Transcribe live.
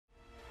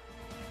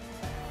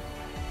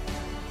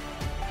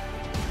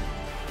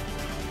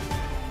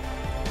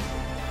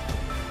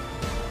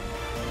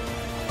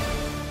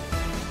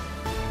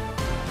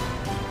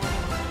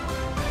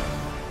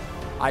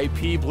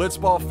IP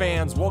Blitzball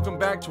fans, welcome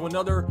back to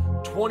another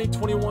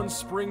 2021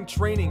 spring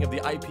training of the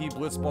IP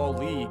Blitzball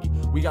League.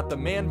 We got the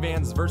man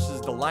vans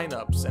versus the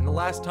lineups, and the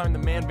last time the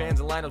man vans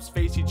and lineups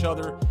faced each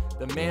other,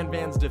 the man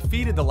vans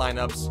defeated the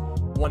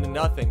lineups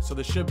 1-0, so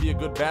this should be a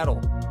good battle.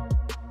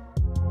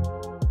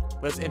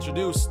 Let's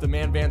introduce the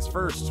man vans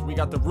first. We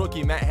got the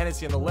rookie Matt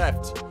Hennessy on the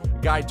left,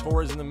 Guy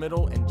Torres in the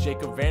middle, and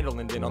Jacob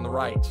Vanderlinden on the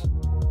right.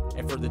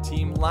 And for the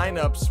team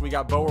lineups, we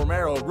got Bo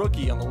Romero,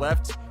 rookie, on the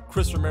left,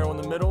 Chris Romero in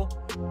the middle,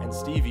 and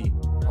Stevie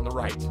on the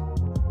right.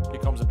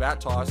 Here comes a bat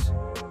toss.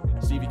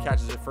 Stevie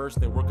catches it first,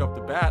 and they work up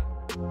the bat.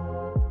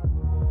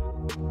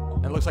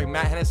 And it looks like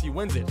Matt Hennessy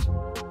wins it.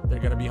 They're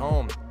going to be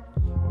home.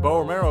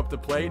 Bo Romero up the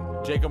plate.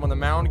 Jacob on the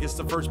mound gets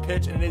the first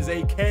pitch, and it is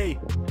a K.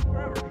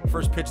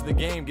 First pitch of the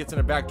game, gets in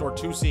a backdoor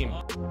two-seam.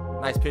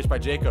 Nice pitch by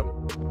Jacob.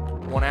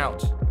 1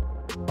 out.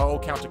 Uh-oh,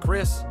 count to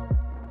Chris.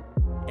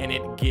 And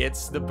it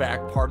gets the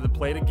back part of the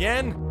plate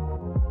again.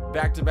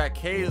 Back-to-back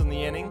Ks in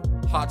the inning.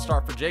 Hot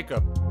start for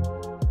Jacob.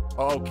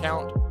 Uh-oh,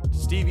 count to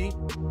Stevie.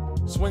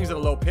 Swings at a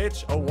low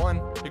pitch.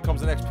 0-1. Here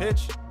comes the next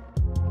pitch.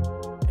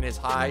 And it's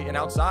high and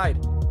outside.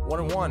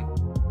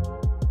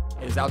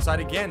 1-1. It is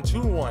outside again.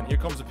 2-1. Here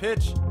comes the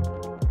pitch.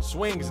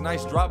 Swings.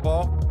 Nice drop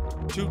ball.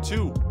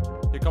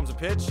 2-2. Here comes a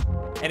pitch.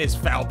 And it's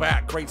foul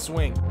back. Great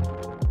swing.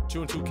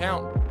 2-2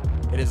 count.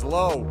 It is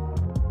low.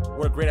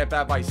 What a great at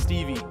bat by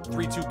Stevie.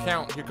 3-2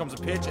 count. Here comes a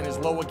pitch and is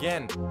low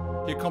again.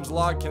 Here comes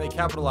log. Can they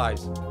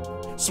capitalize?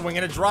 Swing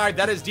and a drive.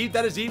 That is deep.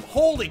 That is deep.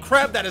 Holy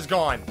crap, that is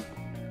gone.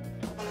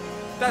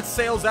 That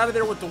sails out of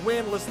there with the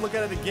wind. Let's look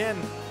at it again.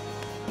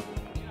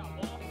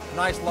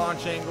 Nice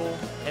launch angle,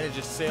 and it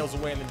just sails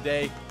away in the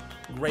day.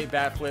 Great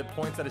bat flip.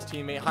 Points at his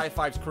teammate. High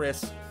fives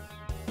Chris.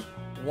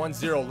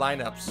 1-0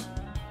 lineups.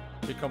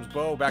 Here comes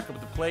Bo back up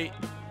at the plate,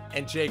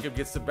 and Jacob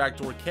gets the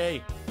backdoor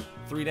K.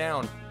 3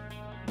 down.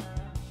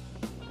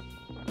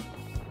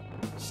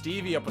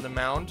 Stevie up on the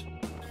mound.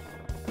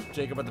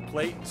 Jacob at the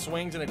plate.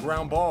 Swings and a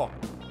ground ball.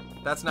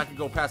 That's not going to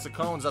go past the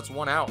cones. That's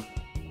 1 out.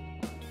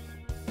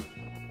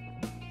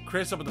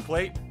 Chris up at the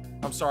plate.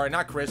 I'm sorry,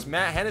 not Chris.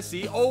 Matt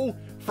Hennessy. Oh,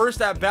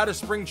 first at bat of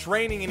spring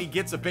training, and he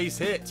gets a base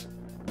hit.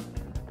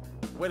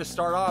 Way to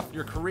start off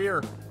your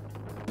career.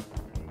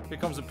 Here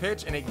comes a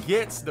pitch, and it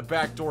gets the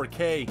backdoor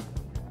K.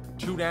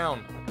 2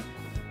 down.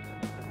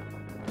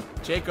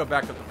 Jacob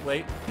back up the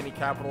plate. Can he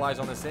capitalize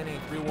on this inning?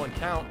 3-1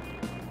 count.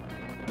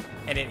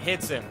 And it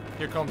hits him.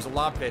 Here comes a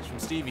lob pitch from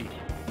Stevie.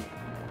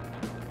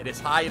 It is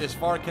high, it is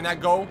far. Can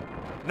that go?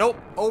 Nope.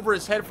 Over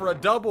his head for a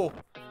double.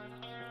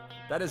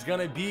 That is going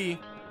to be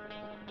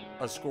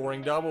a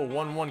scoring double.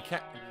 1-1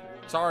 count.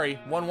 Sorry,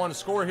 1-1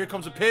 score. Here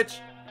comes a pitch.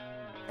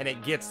 And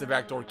it gets the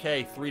backdoor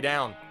K. 3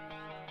 down.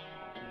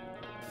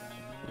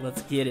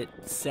 Let's get it.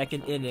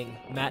 Second inning.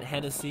 Matt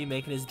Hennessy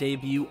making his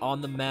debut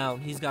on the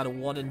mound. He's got a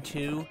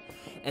 1-2,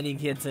 and he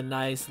gets a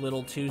nice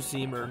little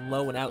two-seamer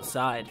low and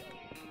outside.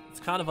 It's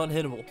kind of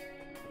unhittable.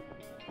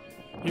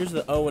 Here's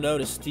the 0-0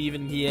 to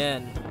Steven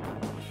Guillen.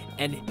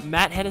 And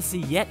Matt Hennessy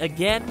yet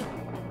again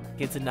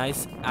gets a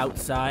nice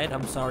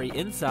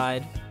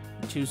inside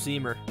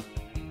two-seamer.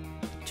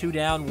 2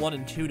 down,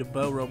 1-2 to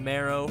Bo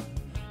Romero.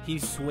 He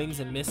swings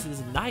and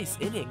misses. Nice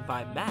inning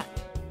by Matt.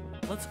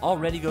 Let's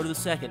already go to the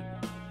second,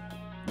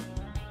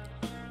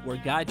 where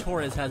Guy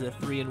Torres has a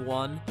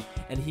 3-1,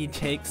 and he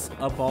takes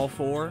a ball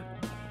 4.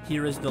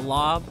 Here is the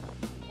lob,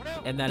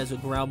 and that is a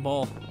ground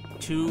ball.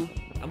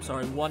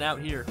 1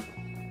 out here.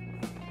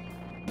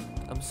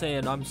 I'm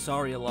saying I'm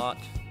sorry a lot,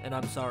 and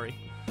I'm sorry.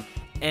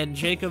 And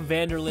Jacob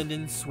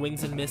Vanderlinden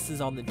swings and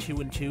misses on the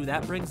 2-2.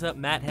 That brings up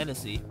Matt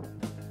Hennessy.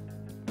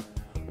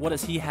 What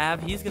does he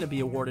have? He's going to be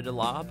awarded a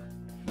lob.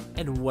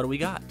 And what do we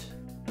got?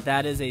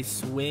 That is a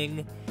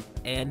swing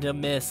and a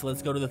miss.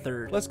 Let's go to the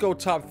third. Let's go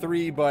top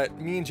 3, but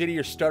me and JD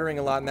are stuttering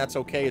a lot, and that's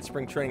okay. It's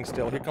spring training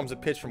still. Here comes a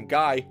pitch from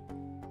Guy,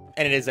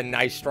 and it is a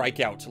nice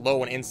strikeout.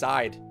 Low and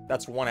inside.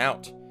 That's 1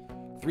 out.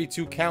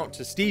 3-2 count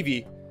to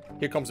Stevie.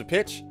 Here comes a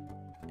pitch,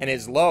 and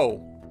it's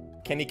low.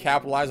 Can he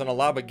capitalize on a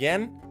lob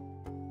again?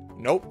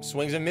 Nope.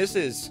 Swings and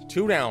misses.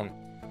 2 down.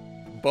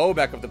 Bo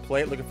back up the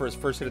plate, looking for his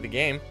first hit of the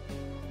game,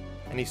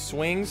 and he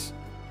swings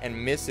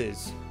and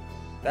misses.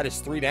 That is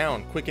 3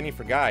 down. Quick inning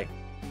for Guy.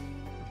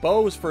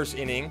 Bo's first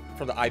inning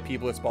from the IP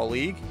Blitzball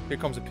League. Here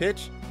comes a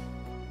pitch,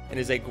 and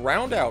is a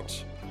ground out.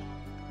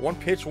 1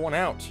 pitch, 1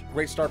 out.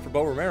 Great start for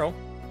Bo Romero.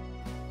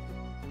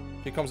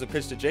 Here comes a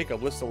pitch to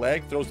Jacob. Lifts the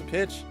leg, throws the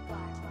pitch,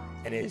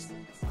 and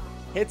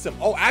hits him.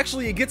 Oh,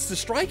 actually, he gets the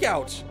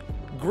strikeout.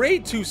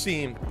 Great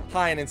two-seam,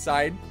 high and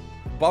inside.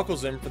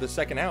 Buckles him for the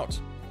second out.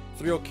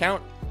 3-0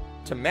 count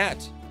to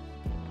Matt,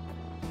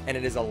 and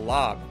it is a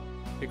lob.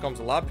 Here comes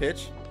a lob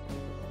pitch,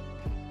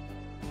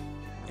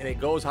 and it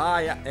goes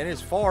high and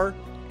is far,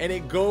 and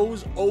it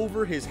goes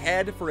over his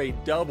head for a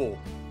double.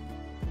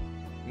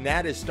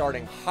 Matt is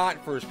starting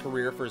hot for his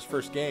career for his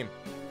first game.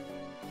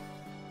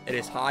 It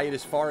is high, it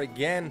is far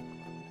again.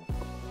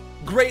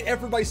 Great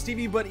effort by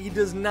Stevie, but he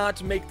does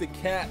not make the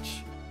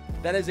catch.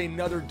 That is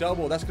another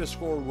double. That's going to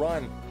score a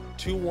run.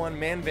 2-1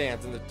 man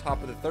vans in the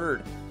top of the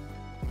third.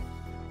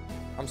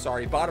 I'm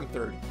sorry, bottom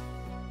third.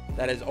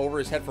 That is over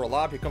his head for a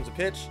lob. Here comes a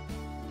pitch.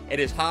 It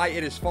is high,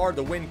 it is far,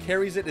 the wind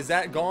carries it. Is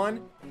that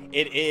gone?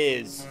 It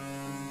is.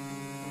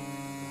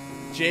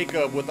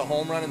 Jacob with the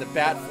home run and the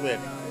bat flip.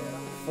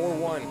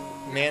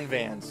 4-1, Man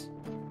Vans.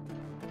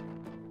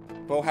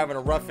 Bo having a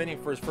rough inning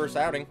for his first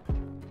outing.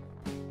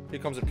 Here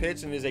comes a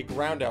pitch and it is a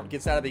ground out.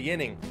 Gets out of the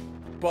inning,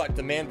 but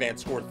the Man Vans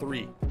scored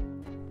 3.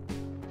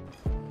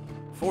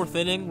 Fourth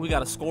inning, we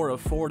got a score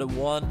of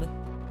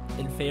 4-1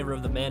 in favor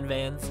of the Man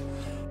Vans.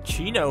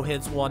 Chino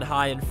hits one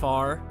high and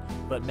far,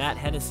 but Matt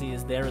Hennessy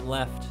is there and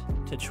left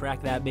to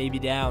track that baby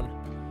down.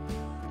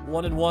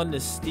 1-1 to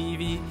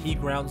Stevie. He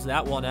grounds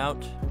that one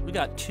out. We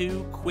got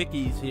 2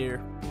 quickies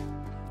here.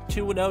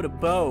 2-0 to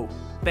Bo.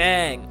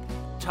 Bang.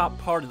 Top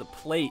part of the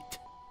plate.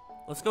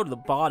 Let's go to the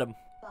bottom.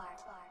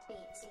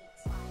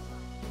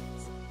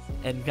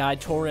 And Guy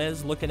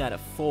Torres looking at a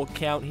full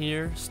count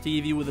here.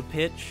 Stevie with a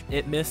pitch.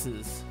 It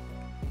misses.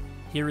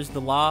 Here is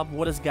the lob.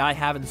 What does Guy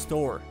have in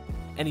store?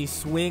 And he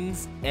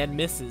swings and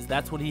misses.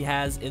 That's what he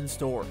has in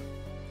store.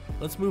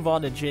 Let's move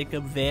on to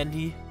Jacob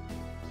Vandy,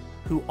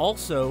 who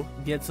also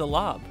gets a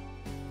lob.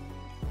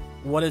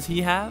 What does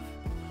he have?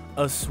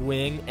 A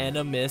swing and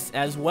a miss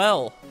as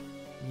well.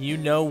 You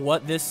know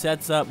what this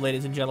sets up,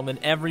 ladies and gentlemen.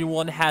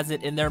 Everyone has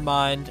it in their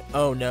mind.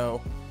 Oh,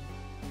 no.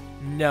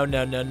 No,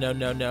 no, no, no,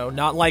 no, no.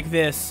 Not like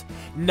this.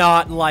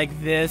 Not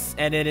like this.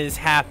 And it has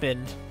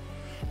happened.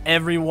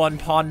 Everyone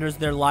ponders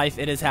their life.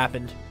 It has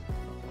happened.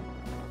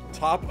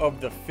 Top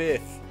of the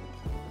 5th.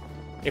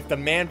 If the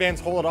Man Vans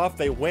hold it off,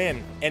 they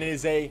win. And it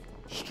is a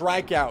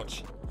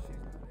strikeout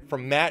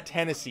from Matt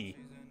Hennessy.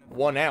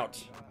 1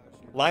 out.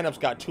 Lineup's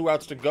got 2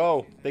 outs to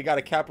go. They got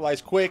to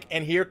capitalize quick.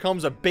 And here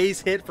comes a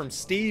base hit from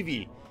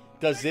Stevie.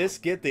 Does this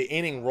get the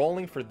inning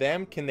rolling for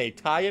them? Can they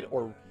tie it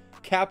or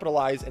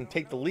capitalize and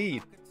take the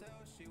lead?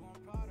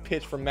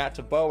 Pitch from Matt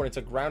to Bo, and it's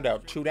a ground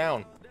out. 2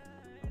 down.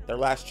 Their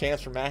last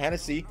chance for Matt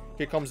Hennessy.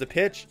 Here comes the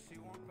pitch.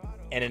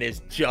 And it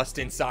is just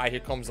inside. Here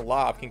comes the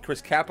lob. Can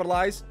Chris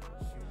capitalize?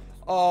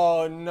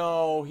 Oh,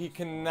 no. He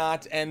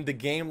cannot end the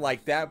game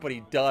like that, but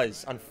he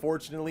does.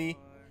 Unfortunately,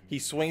 he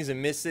swings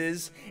and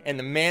misses. And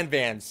the Man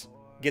Vans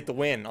get the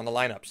win on the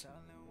lineups.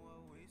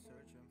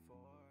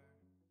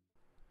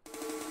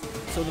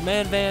 So the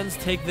Man Vans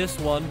take this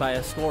one by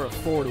a score of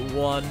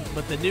 4-1,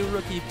 but the new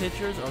rookie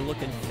pitchers are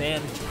looking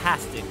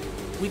fantastic.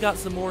 We got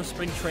some more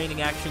spring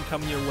training action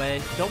coming your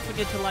way. Don't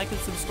forget to like and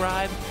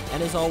subscribe,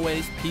 and as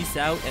always, peace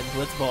out and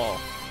Blitzball.